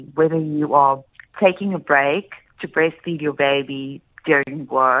whether you are taking a break to breastfeed your baby during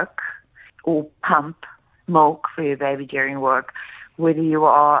work or pump milk for your baby during work, whether you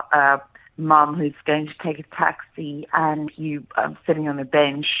are a mum who's going to take a taxi and you are sitting on a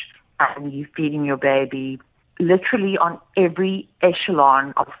bench and you're feeding your baby, literally on every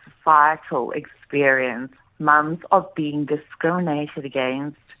echelon of societal experience, mums are being discriminated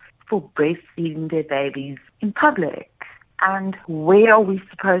against for breastfeeding their babies in public. And where are we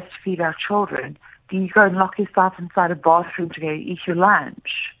supposed to feed our children? Do you go and lock yourself inside a bathroom to go eat your lunch?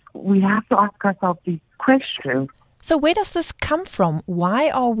 We have to ask ourselves these questions. So where does this come from? Why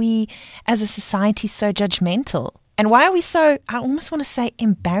are we as a society so judgmental? And why are we so, I almost want to say,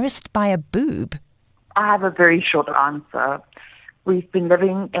 embarrassed by a boob? I have a very short answer. We've been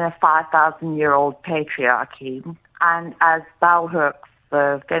living in a 5,000-year-old patriarchy. And as Bell Hooks,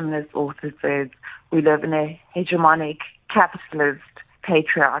 the feminist author, says, we live in a hegemonic capitalist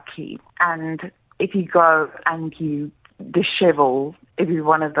patriarchy. And if you go and you dishevel every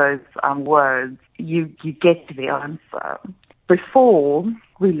one of those words, you get to the answer. Before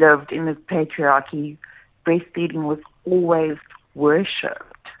we lived in this patriarchy, breastfeeding was always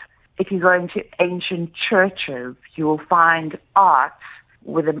worshipped. If you go into ancient churches, you will find art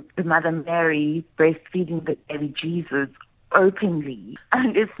with the Mother Mary breastfeeding the baby Jesus openly,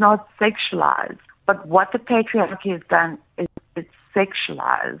 and it's not sexualized. But what the patriarchy has done is it's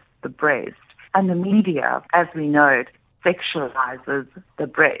sexualized the breast, and the media, as we know it, sexualizes the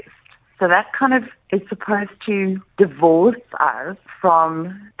breast. So that kind of is supposed to divorce us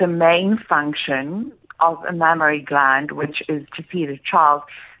from the main function of a mammary gland, which is to feed a child.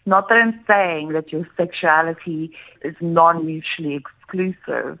 Not that I'm saying that your sexuality is non-mutually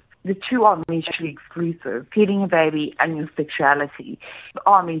exclusive. The two are mutually exclusive. Feeding a baby and your sexuality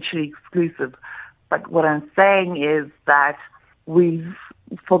are mutually exclusive. But what I'm saying is that we've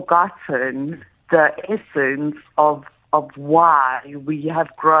forgotten the essence of why we have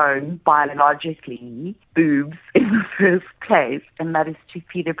grown biologically boobs in the first place, and that is to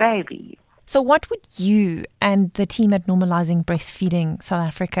feed a baby. So what would you and the team at Normalising Breastfeeding South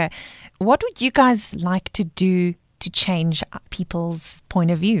Africa, what would you guys like to do to change people's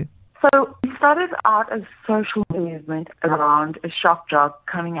point of view? So we started out as a social movement around a shock jock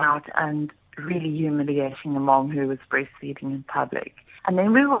coming out and really humiliating a mom who was breastfeeding in public. And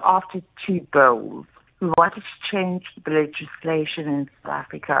then we were after two bills. We wanted to change the legislation in South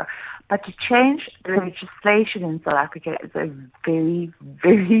Africa. But to change the legislation in South Africa is a very,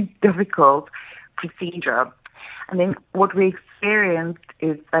 very difficult procedure. And then what we experienced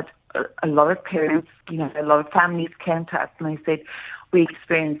is that a lot of parents, a lot of families came to us and they said, we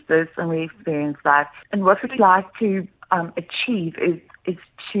experienced this and we experienced that. And what we'd like to achieve is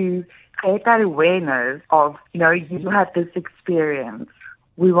to create that awareness of, you had this experience.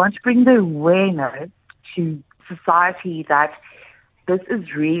 We want to bring the awareness to society that this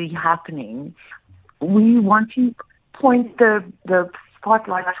is really happening. We want to point the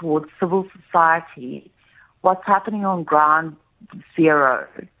spotlight towards civil society, what's happening on ground zero,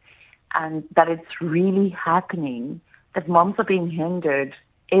 and that it's really happening, that moms are being hindered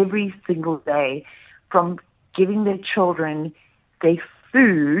every single day from giving their children their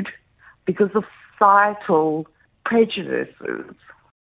food because of societal prejudices.